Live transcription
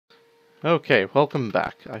Okay, welcome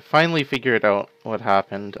back. I finally figured out what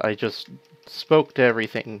happened. I just spoke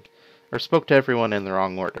to spoke to everyone in the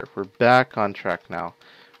wrong order. We're back on track now.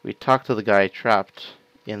 We talked to the guy trapped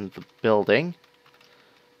in the building,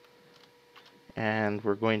 and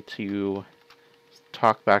we're going to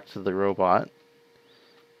talk back to the robot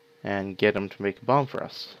and get him to make a bomb for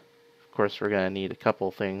us. Of course, we're going to need a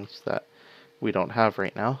couple things that we don't have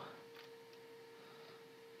right now.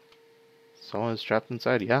 Someone is trapped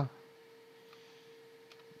inside, yeah.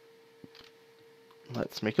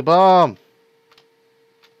 Let's make a bomb!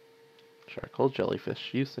 Charcoal,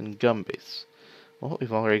 jellyfish juice, and gum base. Well,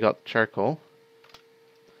 we've already got the charcoal.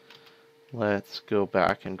 Let's go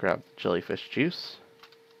back and grab the jellyfish juice.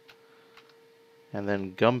 And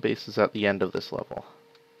then gum base is at the end of this level.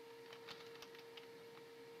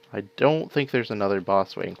 I don't think there's another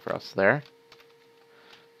boss waiting for us there.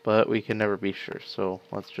 But we can never be sure, so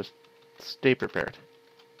let's just stay prepared.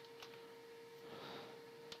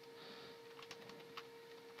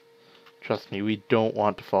 Trust me, we don't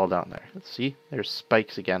want to fall down there. See? There's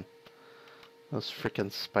spikes again. Those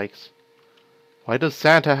frickin' spikes. Why does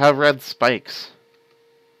Santa have red spikes?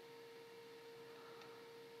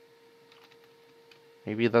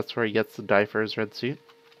 Maybe that's where he gets to die for his red suit?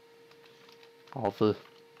 All the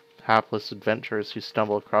hapless adventurers who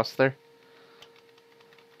stumble across there?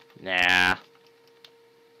 Nah.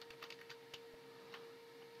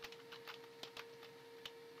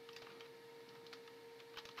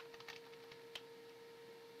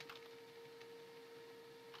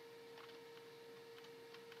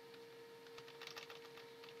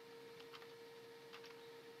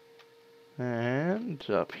 And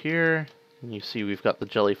up here, you see we've got the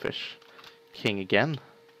jellyfish king again.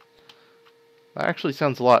 That actually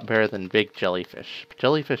sounds a lot better than big jellyfish.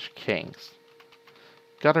 Jellyfish kings.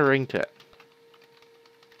 Got a ring to it.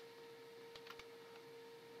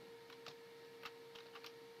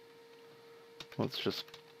 Let's just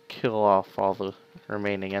kill off all the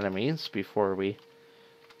remaining enemies before we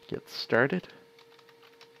get started.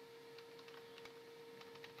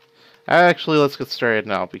 Actually, let's get started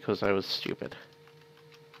now because I was stupid.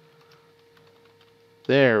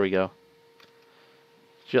 There we go.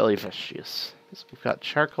 Jellyfish juice. So we've got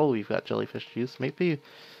charcoal, we've got jellyfish juice. Maybe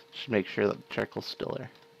should make sure that the charcoal's still there.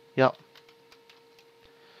 Yep.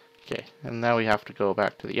 Okay, and now we have to go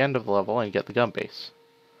back to the end of the level and get the gum base.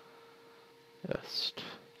 Just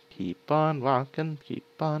keep on walking, keep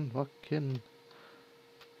on walking.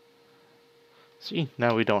 See,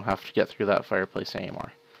 now we don't have to get through that fireplace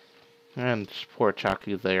anymore. And poor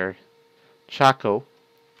Chaco there. Chaco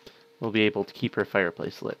will be able to keep her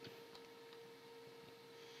fireplace lit.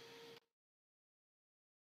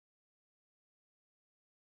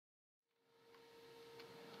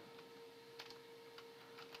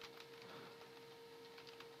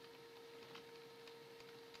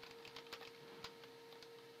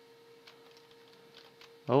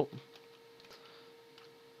 Oh.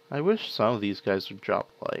 I wish some of these guys would drop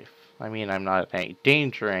life. I mean, I'm not in any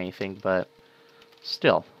danger or anything, but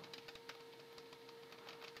still.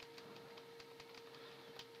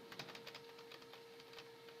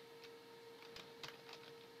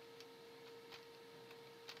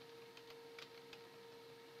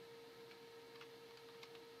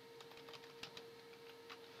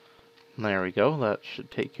 There we go. That should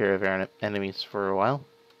take care of our enemies for a while.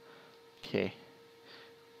 Okay.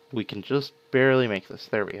 We can just barely make this.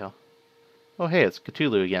 There we go. Oh, hey, it's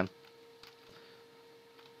Cthulhu again.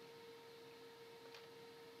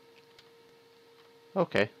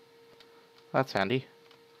 Okay. That's handy.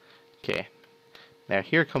 Okay. Now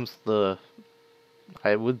here comes the,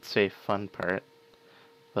 I would say, fun part.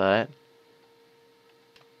 But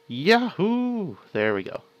yahoo! There we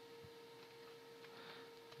go.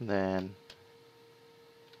 And then,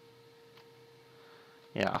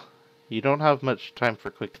 yeah, you don't have much time for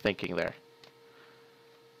quick thinking there.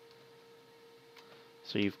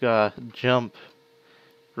 So you've got to jump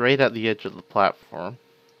right at the edge of the platform.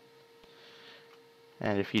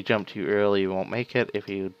 And if you jump too early, you won't make it. If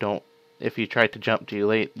you try to jump too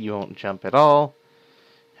late, you won't jump at all.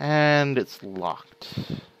 And it's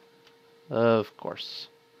locked. Of course.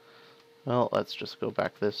 Well, let's just go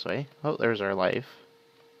back this way. Oh, there's our life.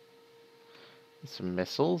 Some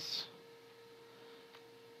missiles.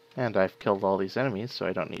 And I've killed all these enemies, so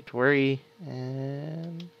I don't need to worry.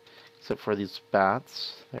 And except for these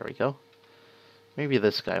bats. There we go. Maybe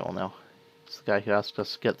this guy will know. It's the guy who asked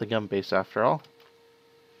us to get the gum base after all.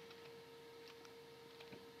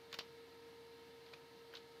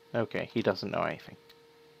 Okay, he doesn't know anything.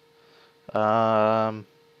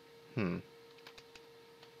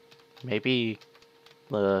 Maybe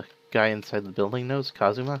the guy inside the building knows,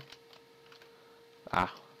 Kazuma?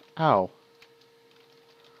 Ah. Ow.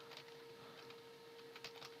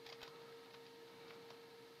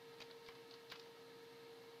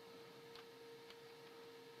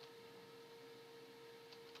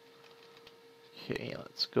 Okay,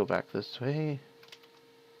 let's go back this way.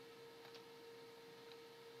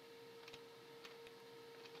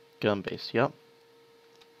 Gun base, yep.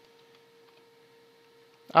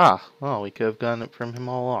 Ah, well, we could have gotten it from him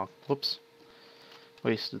all along. Whoops.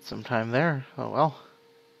 Wasted some time there. Oh well.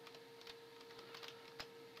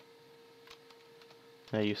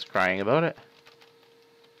 No use crying about it.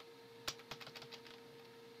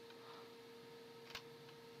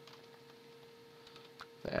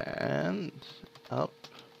 And up.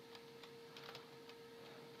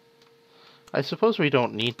 I suppose we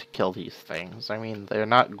don't need to kill these things. I mean, they're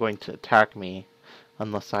not going to attack me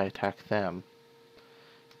unless I attack them.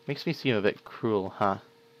 Makes me seem a bit cruel, huh?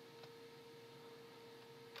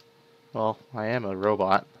 Well, I am a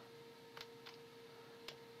robot.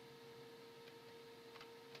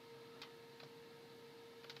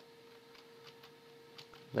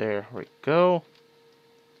 There we go.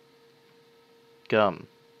 Gum.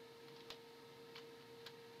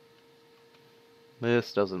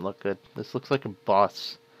 This doesn't look good. This looks like a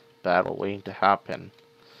boss battle waiting to happen.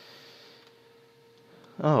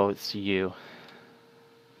 Oh, it's you.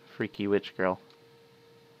 Freaky witch girl.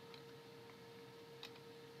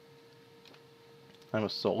 I'm a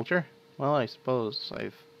soldier? Well, I suppose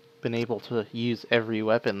I've been able to use every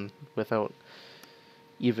weapon without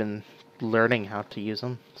even learning how to use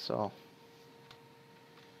them, so...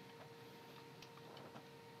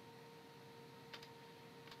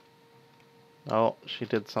 Oh, she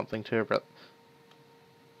did something to her brother.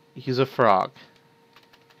 He's a frog.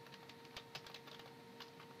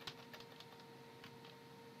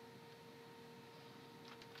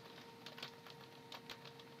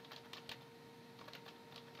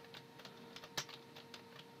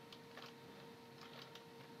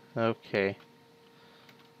 Okay.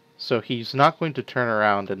 So he's not going to turn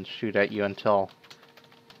around and shoot at you until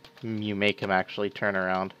you make him actually turn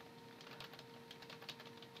around.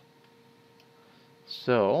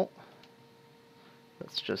 So,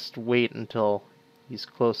 let's just wait until he's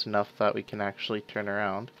close enough that we can actually turn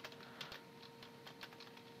around.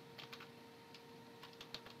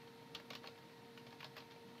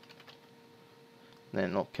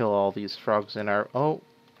 Then we'll kill all these frogs in our... Oh,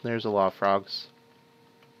 there's a lot of frogs.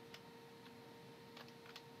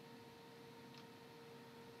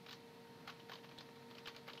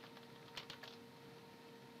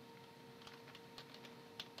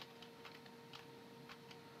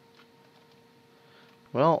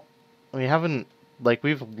 Well, we haven't... Like,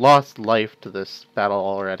 we've lost life to this battle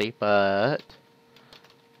already, but...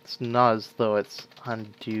 It's not as though it's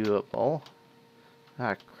undoable.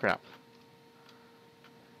 Ah, crap.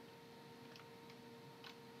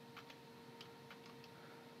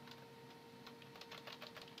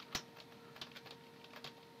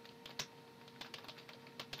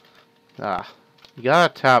 Ah, you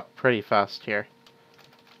gotta tap pretty fast here.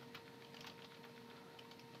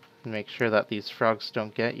 And make sure that these frogs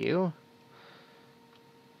don't get you.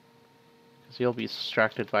 Because you'll be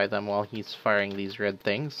distracted by them while he's firing these red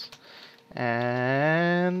things.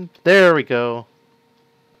 And there we go.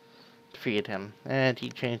 Defeat him. And he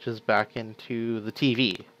changes back into the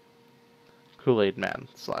TV. Kool-Aid Man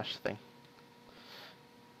slash thing.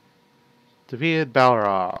 Defeated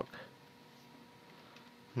Balrog.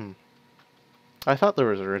 I thought there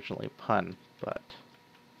was originally a pun, but...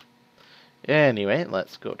 Anyway,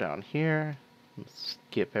 let's go down here. Let's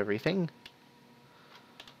skip everything.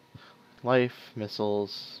 Life,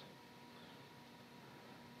 missiles...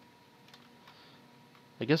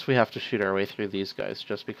 I guess we have to shoot our way through these guys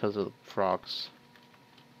just because of the frogs.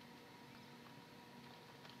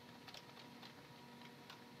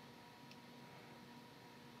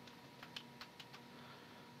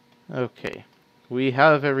 Okay. We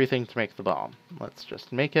have everything to make the bomb. Let's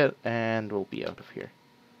just make it and we'll be out of here.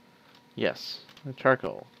 Yes.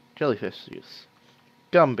 Charcoal. Jellyfish juice.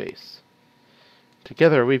 Gum base.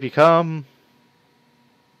 Together we become...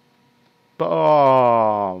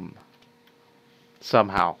 bomb!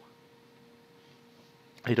 Somehow.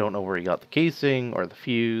 I don't know where he got the casing, or the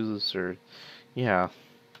fuse, or... yeah.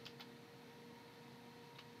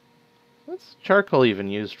 What's charcoal even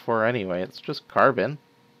used for anyway? It's just carbon.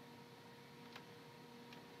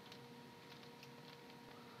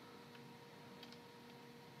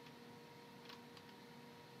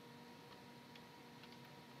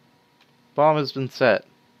 Bomb has been set.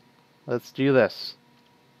 Let's do this.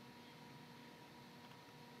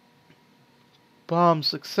 Bomb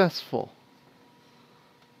successful.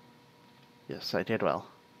 Yes, I did well.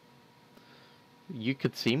 You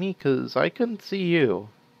could see me, 'cause I couldn't see you.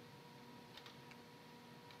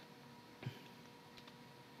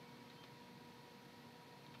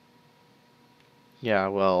 Yeah,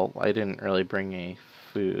 well, I didn't really bring any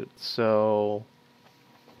food, so...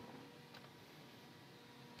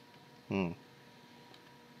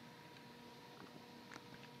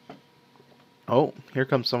 Oh, here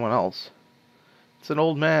comes someone else. It's an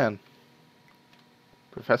old man.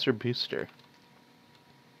 Professor Booster.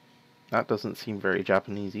 That doesn't seem very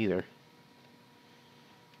Japanese either.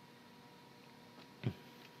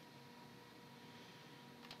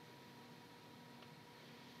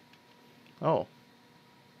 Oh.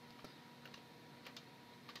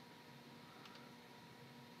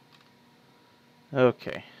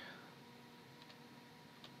 Okay.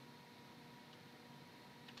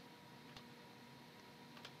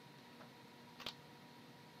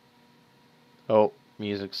 Oh,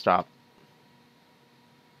 music stopped.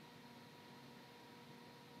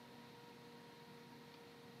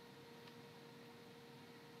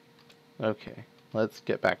 Okay, let's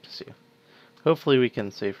get back to Sue. Hopefully we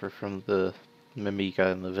can save her from the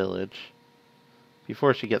Mimiga in the village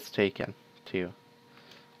before she gets taken, too.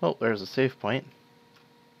 Oh, there's a save point.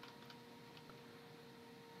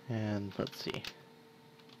 And let's see.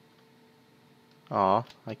 Aw,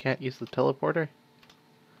 I can't use the teleporter?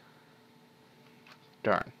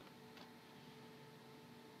 Darn.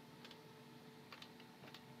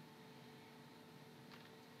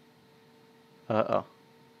 Uh-oh.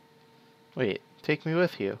 Wait, take me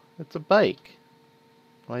with you. It's a bike.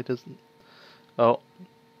 Why doesn't... Oh,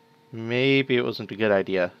 maybe it wasn't a good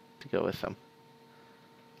idea to go with them.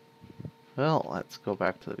 Well, let's go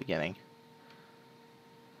back to the beginning.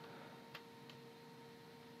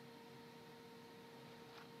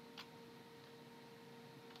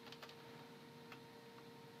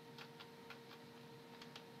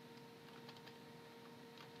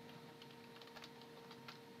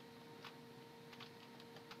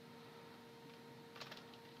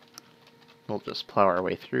 We'll just plow our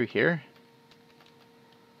way through here.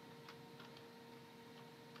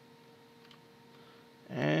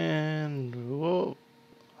 And whoa,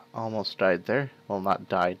 almost died there. Well, not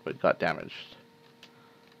died, but got damaged.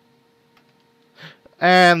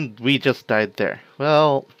 And we just died there.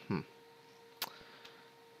 Well,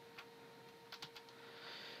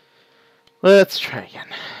 let's try again.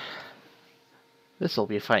 This will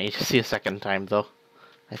be funny to see a second time, though.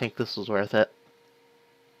 I think this was worth it.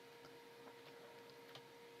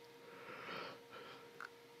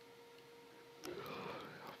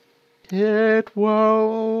 It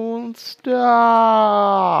won't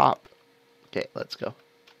stop! Okay, let's go.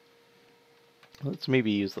 Let's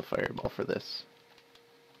maybe use the fireball for this.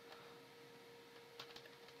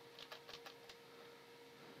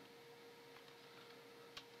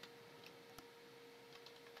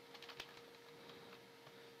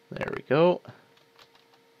 There we go.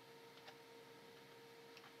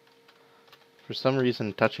 For some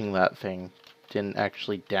reason, touching that thing didn't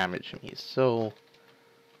actually damage me, so...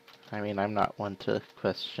 I mean, I'm not one to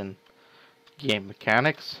question game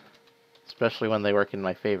mechanics, especially when they work in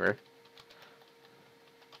my favor.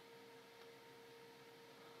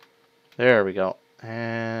 There we go.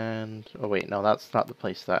 And... oh wait, no, that's not the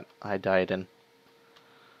place that I died in.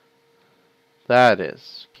 That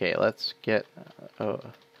is. Okay, let's get...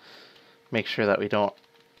 make sure that we don't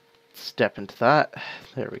step into that.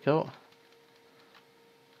 There we go.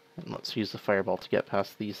 And let's use the fireball to get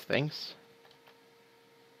past these things.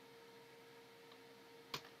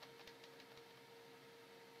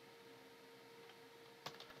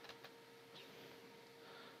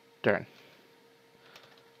 Darn.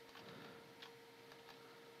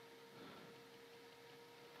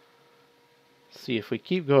 See, if we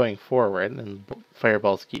keep going forward and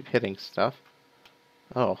fireballs keep hitting stuff...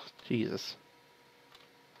 oh, Jesus.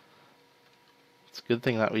 It's a good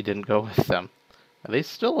thing that we didn't go with them. Are they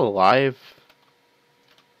still alive?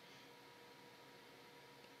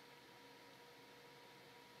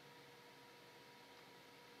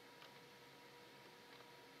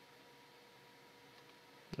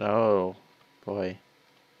 Oh, boy.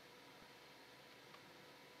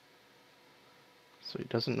 So he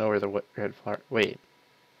doesn't know where the red flower... wait.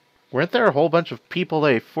 Weren't there a whole bunch of people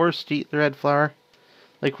they forced to eat the red flower?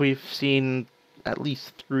 Like, we've seen at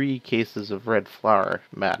least 3 cases of red flower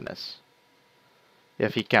madness.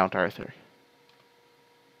 If you count Arthur.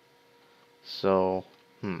 So,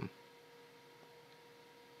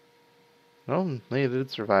 well, they did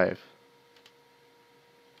survive.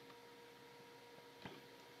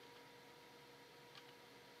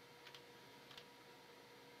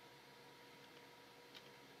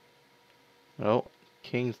 Oh,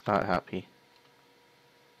 King's not happy.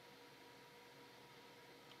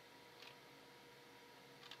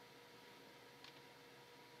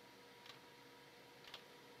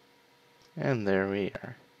 And there we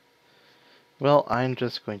are. Well, I'm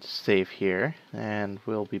just going to save here, and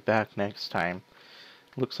we'll be back next time.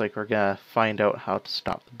 Looks like we're gonna find out how to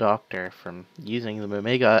stop the Doctor from using the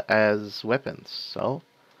Omega as weapons. So,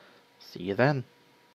 see you then.